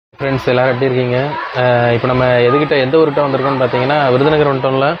Friends எல்லோரும் எப்படி இருக்கீங்க? இப்போ நம்ம எதுக்கிட்ட எந்த ஊர்கிட்ட வந்திருக்கோம்னு பார்த்தீங்கன்னா விருதுநகர்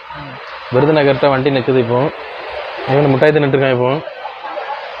வந்துட்டோம்ல. விருதுநகர்கிட்ட வண்டி நிற்குது. இப்போ இவங்க முட்டாய் தின்னுட்டுருக்கான். இப்போ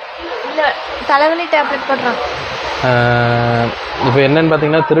தலைவலி டேப்லெட் போடுறான். இப்போ என்னென்னு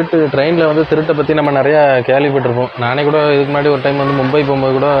பார்த்தீங்கன்னா ட்ரெயினில் வந்து திருட்டை பற்றி நம்ம நிறையா கேள்விப்பட்டிருப்போம். நானே கூட இதுக்கு முன்னாடி ஒரு டைம் வந்து மும்பை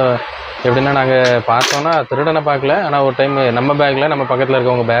போகும்போது கூட எப்படின்னா நாங்கள் பார்த்தோன்னா திருடனை பார்க்கல, ஆனால் ஒரு டைம் நம்ம பேக்கில் நம்ம பக்கத்தில்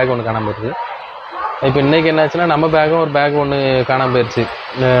இருக்கவங்க பேக் ஒன்று காணாமல் போயிடுது. இப்போ இன்றைக்கி என்னாச்சுன்னா நம்ம பேக்கும் ஒரு பேக் ஒன்று காணாமல் போயிடுச்சு.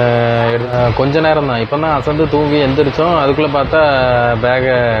 கொஞ்ச நேரம் தான், இப்போ தான் அசந்து தூங்கி எந்திரிச்சோம். அதுக்குள்ளே பார்த்தா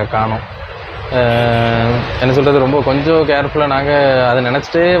பேக்கை காணோம். என்ன சொல்கிறது, ரொம்ப கொஞ்சம் கேர்ஃபுல்லாக நாங்கள் அதை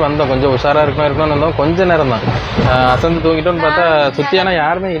நினச்சிட்டே வந்தோம். கொஞ்சம் உஷாராக இருக்கணும்னு வந்தோம். கொஞ்ச நேரம் தான் அசந்து தூங்கிட்டோன்னு பார்த்தா சுற்றியான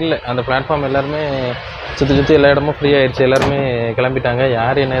யாருமே இல்லை. அந்த பிளாட்ஃபார்ம் எல்லாருமே சுற்றி எல்லா இடமும் ஃப்ரீ ஆயிடுச்சு. எல்லாருமே கிளம்பிட்டாங்க.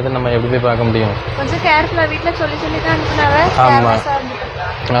 யார் என்ன ஏதுன்னு நம்ம எப்படி போய் பார்க்க முடியும்? கொஞ்சம் கேர்ஃபுல்லாக வீட்டில் சொல்லி தான் அனுப்புனாங்க.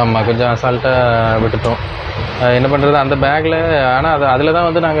 ஆமாம், கொஞ்சம் அசால்ட்டாக விட்டுட்டோம். என்ன பண்ணுறது, அந்த பேக்கில் ஆனால் அதில் தான்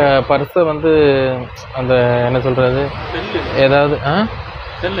வந்து நாங்கள் பர்ஸை வந்து அந்த என்ன சொல்கிறது ஏதாவது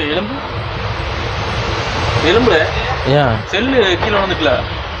எலும்புல ஏன் செல்லு கீழே வந்துக்கல,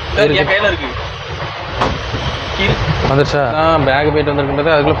 என் கையில் இருக்கு வந்துருச்சா? நான் பேக் போயிட்டு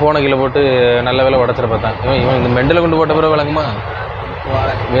வந்துருக்கும்போது அதுக்குள்ளே ஃபோனை கீழே போட்டு நல்ல வேலை உடச்சிட பார்த்தேன். இவன் இந்த மெண்டலை கொண்டு போட்ட பிறகு விளங்குமா?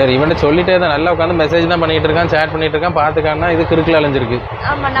 வேறு இவன்ட்டு சொல்லிட்டே தான் நல்லா உட்காந்து மெசேஜ் தான் பண்ணிகிட்டு இருக்கான், சேட் பண்ணிகிட்டு இருக்கான். பார்த்துக்கான்னா இது கிறுக்கில் அலைஞ்சிருக்கு.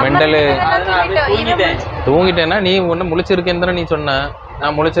 மெண்டலு தூங்கிட்டேன்னா நீ ஒன்று முழிச்சிருக்கேன்னு தானே நீ சொன்ன.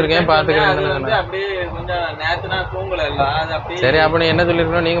 நான் முழிச்சிருக்கேன் பார்த்துக்கிறேன். சரி, அப்போ நீ என்ன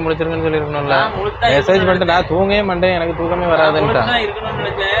சொல்லியிருக்கணும்? நீங்கள் முழிச்சிருக்கேன்னு சொல்லியிருக்கணும்ல. மெசேஜ் பண்ணிட்டு நான் தூங்கவே மாட்டேன், எனக்கு தூக்கமே வராதுன்ட்டான்.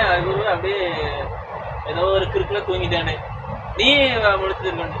 ஏதோ ஒரு கிறுக்கில் தூங்கிட்டானே, நீ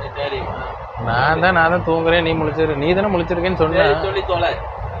முழிச்சிருக்க. சரி, நான் தான் தூங்குறேன், நீ முழிச்சிரு. நீ தானே முழிச்சிருக்கேன்னு சொன்ன. சொல்லி தோலை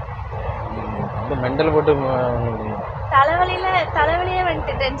இந்த மெண்டல் போட்டு தலைவலியே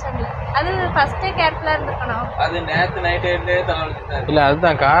வந்துட்டு டென்ஷன்ல. அது ஃபர்ஸ்டே கேர்ஃபுல்லா இருந்திருக்கணும். அது நேத்து நைட்டே தலைவலிச்சிட்டாரு. இல்லை,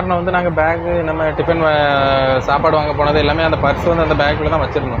 அதுதான் காரணம். வந்து நாங்கள் பேக்கு நம்ம டிஃபன் சாப்பாடு வாங்க போனது எல்லாமே அந்த பர்ஸ் வந்து அந்த பேக்கில் தான்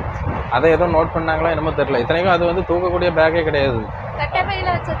வச்சிருந்தோம். அதை எதுவும் நோட் பண்ணாங்களா என்னமோ தெரியல. இத்தனைக்கும் அது வந்து தூக்கக்கூடிய பேக்கே கிடையாது. கட்டப்பையில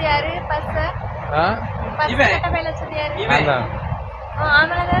வச்சது யாரு? பர்ஸ் கட்டப்பையில வச்சது யாரு? அதான்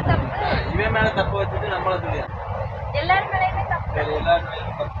ஆமலதான் தப்பு. இவன் மேல தப்பு வச்சுட்டு நம்மள சொல்லியா எல்லாரும் மேலேயுமே தப்பு.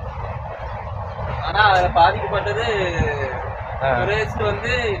 ஆனா அதுல பாதிக்கப்பட்டது சுரேஷ்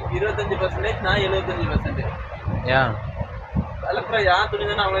வந்து 25%, நான் 75%. ஏன் அதுக்கப்புறம் யான் துணி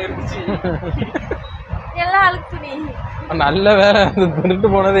தானே அவ்வளோ இருந்துச்சு. எல்லாம் அழுக்கு துணி. நல்ல வேலை அந்த திருட்டு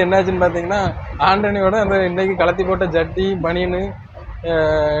போனது என்னாச்சுன்னு பார்த்தீங்கன்னா ஆண்டனியோட அந்த இன்னைக்கு கலத்தி போட்ட ஜட்டி பனியனு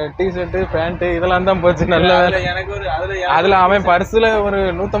டிஷர்ட்டு பேண்ட்டு இதெல்லாம் தான் போச்சு. நல்ல வேலை. எனக்கு ஒரு அதில் அவன் பர்ஸில் ஒரு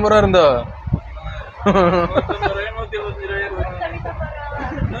 150 ரூபா இருந்தோ. 170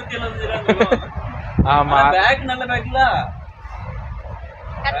 ரூபா. ஆமா, பேக் நல்ல பேக்ல.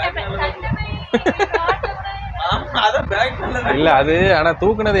 இல்ல அது ஆனா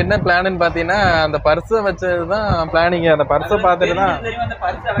தூக்குனது என்ன பிளான்னு பாத்தீங்கன்னா அந்த பர்ஸை வச்சதுதான் பிளானிங். அந்த பர்ஸை பார்த்துட்டு தான்.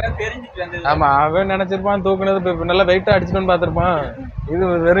 ஆமா, அவன் நினைச்சிருப்பான் தூக்குனது நல்லா வெயிட்டா அடிச்சுட்டு பாத்துருப்பான். இது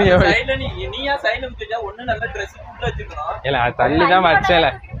வெறும் இல்ல அது தள்ளிதான் வச்சேல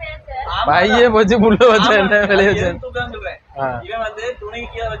பையே போச்சு புள்ள வச்ச என்ன வெளியே வச்சேன். இவன் வந்து துணி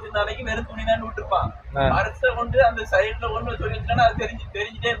கீழே வச்சிருந்தாலைக்கு வெறும் துணி தான் விட்டுருப்பான். பர்ஸை கொண்டு அந்த சைட்ல ஒண்ணு சொல்லிச்சுன்னா அது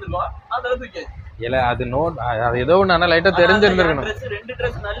தெரிஞ்சுட்டே இருந்துருவான். அதோட தூக்கியாச்சு. இல்ல அது நோட் அது ஏதோ ஒண்ணு ஆனா லைட்டா தெரிஞ்சிருந்திருக்கணும். ரெண்டு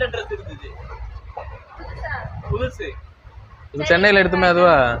ட்ரெஸ் நல்ல ட்ரெஸ் இருந்துச்சு, புதுசு. இது சென்னையில எடுத்துமே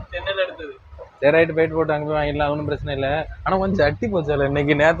அதுவா? சென்னையில எடுத்தது. சரி, ரைட்டு போயிட்டு போட்டு அங்கே போய் வாங்கிடலாம், ஒன்றும் பிரச்சனை இல்லை. ஆனால் கொஞ்சம் அட்டி போச்சால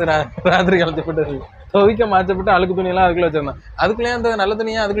இன்னைக்கு நேற்று ராத்திரி கலந்து போட்டு துவைக்க மாற்றப்பட்டு அழுக்கு துணியெல்லாம் அதுக்குள்ள வச்சிருந்தான். அதுக்குள்ளேயே அந்த நல்ல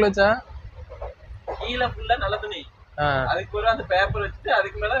துணியா அதுக்குள்ள வச்சா கீழே ஃபுல்லா நல்ல துணி, அதுக்கு பிறகு அந்த பேப்பர் வச்சுட்டு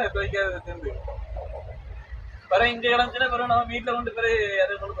அதுக்கு மேல துவைக்காத வச்சிருந்து பிறகு இங்க கிடந்துச்சுன்னா பிறகு நம்ம வீட்டுல கொண்டு போய்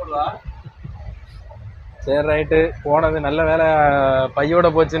அதை கொண்டு போடுவா. சரி, ரைட்டு. போனது நல்ல வேலை பையோட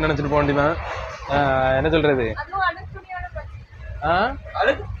போச்சுன்னு நினைச்சிட்டு போக வேண்டியதான். என்ன சொல்றது,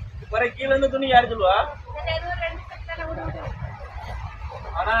 கீழே இருந்து துணி யாரு சொல்லுவா?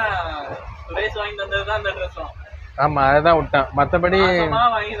 ஆனா சுரேஷ் வாங்கி தந்ததுதான் அந்த ட்ரெஸ்ஸும். ஆமா, அதுதான் விட்டான். மத்தபடி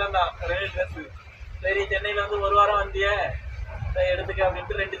வாங்கி தந்தான் 2 ட்ரெஸ். சரி, சென்னையில வந்து ஒரு வாரம் வந்திய எடுத்துக்க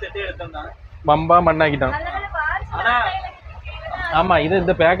அப்படின்ட்டு 2 செட்டு எடுத்தான். பம்பா மண்ணாக்கிட்டான். ஆனா ஆமா, இது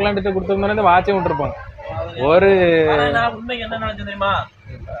இந்த பேக்லாண்டுட்டு கொடுத்துருந்தோன்னே இந்த வாட்சே விட்டுருப்பான். ஒரு நான் உண்மைக்கு என்ன நினைச்சேன் தெரியுமா,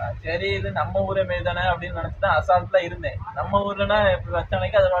 சரி இது நம்ம ஊரே மாரி தானே அப்படின்னு நினைச்சுதான் அசால்ட்ல இருந்தேன். நம்ம ஊர்லன்னா இப்படி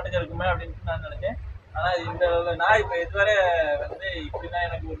வச்சானைக்கு அது பாட்டுக்கு இருக்குமே அப்படின்னு நான் நினைச்சேன். ஆனா இந்த நான் இப்ப இதுவரை வந்து இப்படின்னா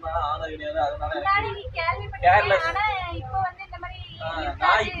எனக்கு ஒரு நாள் ஆனது கிடையாது. அதனால கேர்லெஸ்.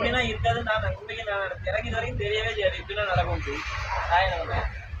 நான் இப்படின்னா இருக்காது. நான் உண்மைக்கு எனக்கு இது வரைக்கும் தெரியவே செய்யாது இப்படிலாம் நடக்கும். நான் என்ன பண்ணேன்,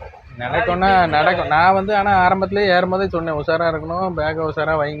 நடக்கும்னா நடக்கும். நான் வந்து ஆனா ஆரம்பத்திலேயே ஏறும்போதே சொன்னேன் உஷாரா இருக்கணும், பேக்கை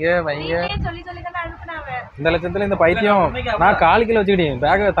உஷாரா வைங்க வைங்க. இந்த லட்சத்துல இந்த பைத்தியம் நான் 4 கிலோ வச்சுக்கிட்டேன்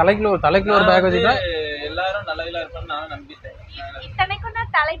பேக் தலைக்குள்ள ஒரு பேக் வச்சுக்கிட்டா எல்லாரும் நல்ல இருப்பான்னு நான் நம்பிட்டேன். இத்தனைக்கும்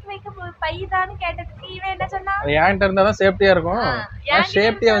நான் தலைக்கு வைக்க பைதான்னு கேட்டதுக்கு இவன் என்ன சொன்னா என்கிட்ட இருந்தா தான் சேஃப்டியா இருக்கும். நான்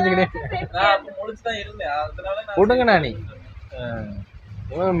சேஃப்டியா வச்சுக்கிட்டேன். நான் முடிச்சுதான் இருந்தேன். அதனால நான் விடுங்கண்ணா நீ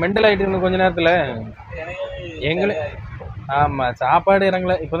மெண்டல் ஆயிட்டு கொஞ்ச நேரத்துல எங்களுக்கு ஆமா சாப்பாடு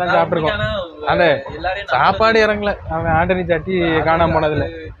இறங்கல இப்பதான் சாப்பிட்டுருக்கோம். அந்த சாப்பாடு இறங்கல அவன் ஆண்டனி சட்டி காணாம போனதுல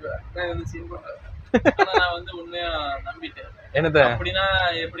நான் வந்து உண்மையா நம்பிட்டேன். என்னத்த அப்படின்னா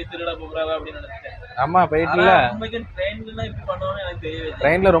எப்படி திருட போறாங்க அப்படின்னு நினைச்சேன். ஆமா போயிட்டுல ட்ரெயின்ல இப்படி பண்ணுவான்னு எனக்கு தெரியவே.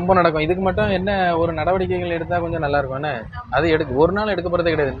 ட்ரெயின்ல ரொம்ப நடக்கும். இதுக்கு மட்டும் என்ன ஒரு நடவடிக்கைகள் எடுத்தா கொஞ்சம் நல்லா இருக்கும். என்ன அது ஒரு நாள் எடுக்க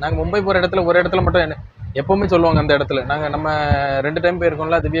போறதே கிடையாது. நாங்க மும்பை போற இடத்துல ஒரு இடத்துல மட்டும் என்ன எப்பவுமே சொல்லுவாங்க அந்த இடத்துல நாங்க நம்ம 2 டைம்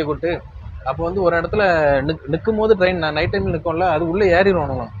போயிருக்கோம்ல திவ்யா கூட்டு. அப்போ வந்து ஒரு இடத்துல நிற்கும் போது ட்ரெயின் நைட் டைம்ல நிற்கும்ல அது உள்ள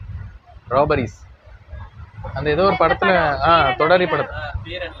ஏறிடுவானுங்க ராபரிஸ். அந்த ஏதோ ஒரு படத்துல தொடரி படத்துல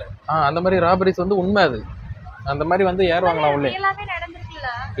அந்த மாதிரி ராபரிஸ் வந்து உண்மை. அது அந்த மாதிரி வந்து ஏறுவாங்களாம் உள்ளே.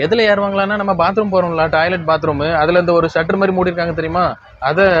 எதுல ஏறுவாங்களான்னா நம்ம பாத்ரூம் போறோம்ல டாய்லெட் பாத்ரூம் அதுல இந்த ஒரு ஷட்டர் மாதிரி மூடி இருக்காங்க தெரியுமா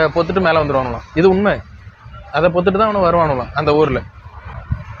அதை பொத்துட்டு மேல வந்துருவாங்களாம். இது உண்மை. அதை பொத்துட்டு தான் அவனு வருவானுங்களாம் அந்த ஊர்ல.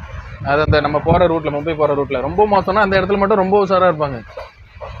 அது அந்த நம்ம போற ரூட்ல மும்பை போற ரூட்ல ரொம்ப மோசம்னா அந்த இடத்துல மட்டும் ரொம்ப உஷாரா இருப்பாங்க.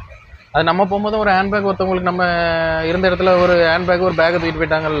 அது நம்ம போகும்போது ஒரு ஹேண்ட்பேக் ஒருத்தவங்களுக்கு நம்ம இருந்த இடத்துல ஒரு ஹேண்ட்பேக் ஒரு பேக்கை தூக்கிட்டு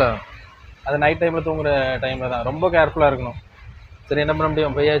போயிட்டாங்கல்ல. அது நைட் டைம்ல தூங்குற டைம்ல தான் ரொம்ப கேர்ஃபுல்லா இருக்கணும். சரி என்ன பண்ண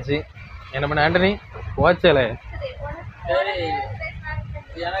முடியும் போயாச்சு. என்ன பண்ண ஆண்டனி போச்சலே. சரி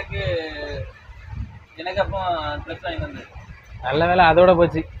எனக்கு அப்போ ட்ரெஸ் வாங்கி வந்து நல்ல வேலை அதோட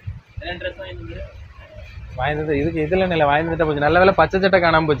போச்சு. என்ன ட்ரெஸ் வாங்கி வாங்கினது இதுக்கு இதுல இல்லை வாங்கிட்டு போச்சு. நல்ல வேலை பச்சை சட்டை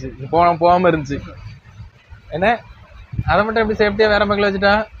காணாம போச்சு. போகாம இருந்துச்சு. என்ன அதை மட்டும் எப்படி சேஃப்டியா வேற பக்கத்துல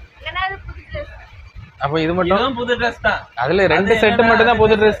வச்சுட்டா. அப்ப இது மட்டும் புது ட்ரெஸ் தான். அதுல 2 செட் மட்டும் தான்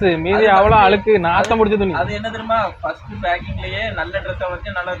புது ட்ரெஸ். மீதி அவ்வளவு அழுக்கு நாத்தம் முடிச்ச துணி. அது என்ன தெரியுமா ஃபர்ஸ்ட் பேக்கிங்லயே நல்ல ட்ரெஸ்ஸை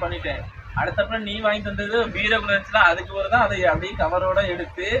வச்சு நல்லா பண்ணிட்டேன். அடுத்தப்பறம் நீ வாங்கி தந்தது பீரோக்குள்ள வச்சுலாம் அதுக்கு ஒரு தான் அதை அப்படியே கவரோட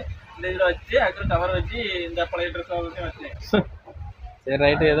எடுத்து இந்த இதுல வச்சு அதுக்கு கவர் வச்சு இந்த பழைய ட்ரெஸ் வச்சு வச்சேன். சரி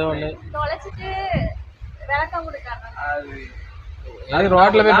ரைட்டு ஏதோ ஒண்ணு அது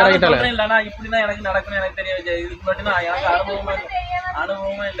ரோட்ல போய் பரகிட்டால இல்லனா இப்படிதான் எனக்கு நடக்கும் எனக்கு தெரியாது. இதுக்கு மட்டும் தான் எனக்கு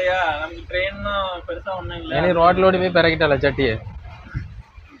அனுபவமே இல்லையா. நமக்கு ட்ரெயின்னா பெருசா ஒண்ணும் இல்ல. நீ ரோட்ல ஓடி போய் பரகிட்டால சட்டியை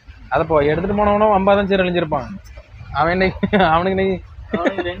அதை போ எடுத்துட்டு போனவனும் 50 சீர் அழிஞ்சிருப்பான். அவனுக்கு நீ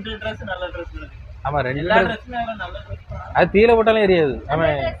 2 ட்ரெஸ் நல்ல ட்ரெஸ் இருக்கு. ஆமா 2 ட்ரெஸ் நல்ல ட்ரெஸ் அது தீல போட்டாலும் எரியாது.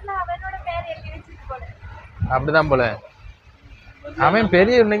 அவன் அப்படிதான் போல. அவன்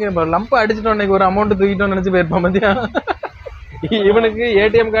பெரிய இன்னைக்கு லம்ப அடிச்சுட்டோம். இன்னைக்கு ஒரு அமௌண்ட் தூக்கிட்டோம்னு நினைச்சு போயிருப்பான் மத்தியா. இவனுக்கு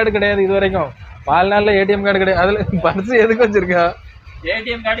ஏடிஎம் கார்டு கிடையாது இது வரைக்கும். வாழ்நாள்ல ஏடிஎம் கார்டு கிடையாது. அதுல பர்ஸ் எதுக்கு வச்சிருக்கா.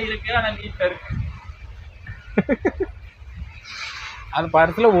 ஏடிஎம் கார்டு இருக்கு ஆனா வீட்ல இருக்கு. அந்த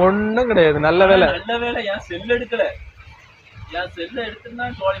பர்ஸ்ல ஒண்ணும் கிடையாது. நல்ல வேலை என் செல் எடுக்கல. என் செல்ல எடுத்துனா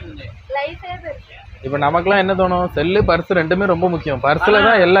சோழி முடிஞ்சேன். இப்ப நமக்குலாம் என்ன தோணும் செல்லு பர்ஸ் ரெண்டுமே ரொம்ப முக்கியம். பர்ஸ்ல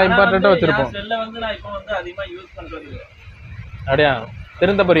தான் எல்லா இம்பார்ட்டன்ட்டா வச்சிருப்போம். செல்ல வந்து நான் இப்போ வந்து அதிகமா யூஸ் பண்றது இல்ல. அப்படியா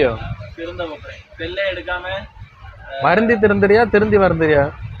திருந்த போறியோ. திருந்த போறேன். செல்ல எடுக்காம மருந்தி திருந்தறியா திருந்தி வருந்தறியா.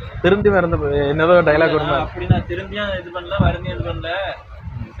 திருந்தி வருந்த என்னதோ டைலாக் வருமா. அப்படி நான் திரும்பியா இது பண்ணல வருந்தி இது பண்ணல.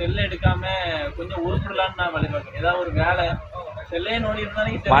 செல்ல எடுக்காம கொஞ்சம் உருப்படலான்னு நான் வழி பார்க்கறேன். ஏதாவது ஒரு வேலை செல்லே நோடி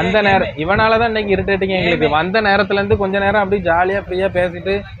இருந்தாலும் வந்த நேரம் இவனாலதான் இன்னைக்கு இரிட்டேட்டிங் எங்களுக்கு. வந்த நேரத்துல இருந்து கொஞ்ச நேரம் அப்படியே ஜாலியா ஃப்ரீயா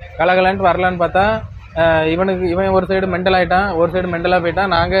பேசிட்டு கலகலான்ட்டு வரலான்னு பார்த்தா இவன் ஒரு சைடு மெண்டல் ஆயிட்டான் ஒரு சைடு மெண்டலா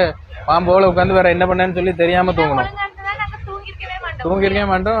போயிட்டான். நாங்க பாம்போல உட்காந்து வேற என்ன பண்ணேன்னு சொல்லி தெரியாம தூங்கணும். தூங்கிருக்கே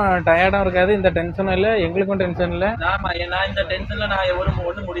மாட்டோம். டயர்டும் இருக்காது. இந்த டென்ஷனும் இல்லை எங்களுக்கும் டென்ஷன் இல்லை. நான் இந்த டென்ஷன்ல நான்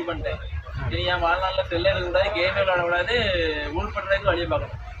ஒண்ணு முடிவு பண்ணிட்டேன். இனி என் வாழ்நாள்ல செல்ல இருக்கக்கூடாது கேம் விளையாட கூடாது ஊர் பண்றதுக்கு வழியை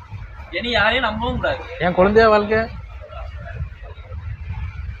பார்க்கணும். இனி யாரையும் நம்பவும் கூடாது. என் குழந்தைய வாழ்க்கை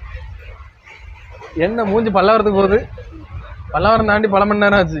என்ன மூஞ்சி பல்லாவரத்துக்கு போகுது. பல்லாவரம் தாண்டி பல மணி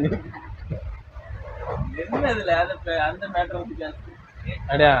நேரம் ஆச்சு. என்ன இதுல அந்த மேட்டர் பத்தி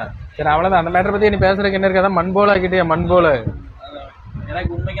அப்படியா சரி அவ்வளவுதான். அந்த மேட்டரை பத்தி நீ பேசுறதுக்கு என்ன இருக்காதான் மண் போல ஆக்கிட்டியா. மண் போல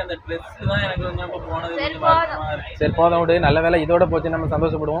எனக்கு உண்மைக்கு அந்த ட்ரெஸ் தான் எனக்கு கொஞ்சம் போனது. சரி போதும் விடு. நல்ல வேலை இதோட போச்சு நம்ம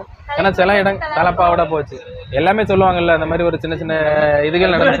சந்தோஷப்படுவோம். ஏன்னா சில இடம் தலப்பாவோட போச்சு. எல்லாமே சொல்லுவாங்கல்ல அந்த மாதிரி ஒரு சின்ன சின்ன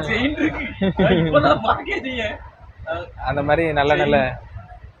இதுகள் நடந்துச்சு. அந்த மாதிரி நல்ல நல்ல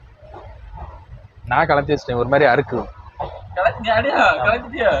நான் கலத்தி வச்சிட்டேன். ஒரு மாதிரி அறுக்கு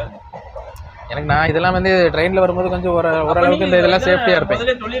எனக்கு. நான் இதெல்லாம் வந்து ட்ரெயின்ல வரும்போது கொஞ்சம் ஓரளவுக்கு இந்த இதெல்லாம் சேஃப்டியா இருப்பேன்.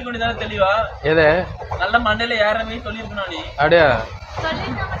 எது நல்ல மண்டையில ஏறவே சொல்லிருக்கணும். அப்படியா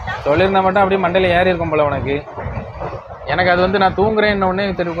சொல்லியிருந்தா மட்டும் அப்படியே மண்டையில ஏறி இருக்கும் போல உனக்கு. எனக்கு அது வந்து நான் தூங்குறேன்னு உடனே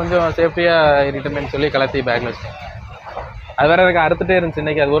சரி கொஞ்சம் சேஃப்டியா இருக்கட்டுமேன்னு சொல்லி கலத்தி பேக்ல வச்சேன். அது வேற எனக்கு அறுத்துட்டே இருந்துச்சு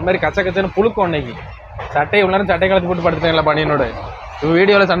இன்னைக்கு. அது ஒரு மாதிரி கச்ச கச்சன்னு புழுக்கும் இன்னைக்கு. சட்டையை உள்ள சட்டை கலத்தி போட்டு படுத்துட்டேன்ல பனியனோட.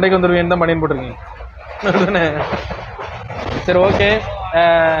 வீடியோல சண்டைக்கு வந்துருவேன்னு தான் பனியன் போட்டிருக்கேன். சரி ஓகே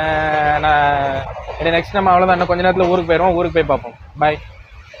நான் நெக்ஸ்ட் நம்ம அவ்வளோதான், இன்னும் கொஞ்ச நேரத்தில் ஊருக்கு போயிடுவோம். ஊருக்கு போய் பார்ப்போம். பாய்.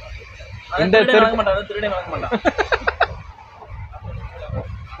 இந்த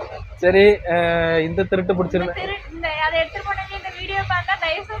சரி, இந்த திருட்டு பிடிச்சிருந்தேன்.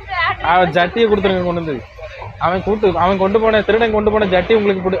 அவன் ஜட்டியை கொடுத்துருங்க கொண்டு வந்து. அவன் கொண்டு போன திருடன் கொண்டு போன ஜட்டி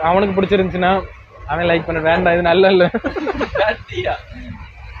உங்களுக்கு அவனுக்கு பிடிச்சிருந்துச்சுன்னா அவன் லைக் பண்ண வேண்டாம், இது நல்ல இல்லை.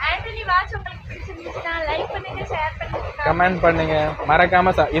 கமெண்ட் பண்ணுங்க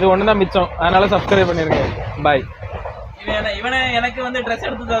மறக்காம. இது ஒண்ணுதான் மிச்சம், அதனால சப்ஸ்கிரைப் பண்ணிருங்க. பாய். இவனை எனக்கு வந்து ட்ரெஸ்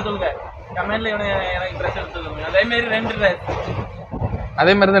எடுத்து தான் சொல்லுங்க கமெண்ட்ல. இவனை எனக்கு ட்ரெஸ் எடுத்து சொல்லுங்க. அதே மாதிரி 2 ட்ரெஸ்.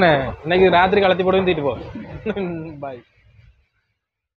 அதே மாதிரி தானே இன்னைக்கு ராத்திரி கலத்தி போட்டு தீட்டு போ. பாய்.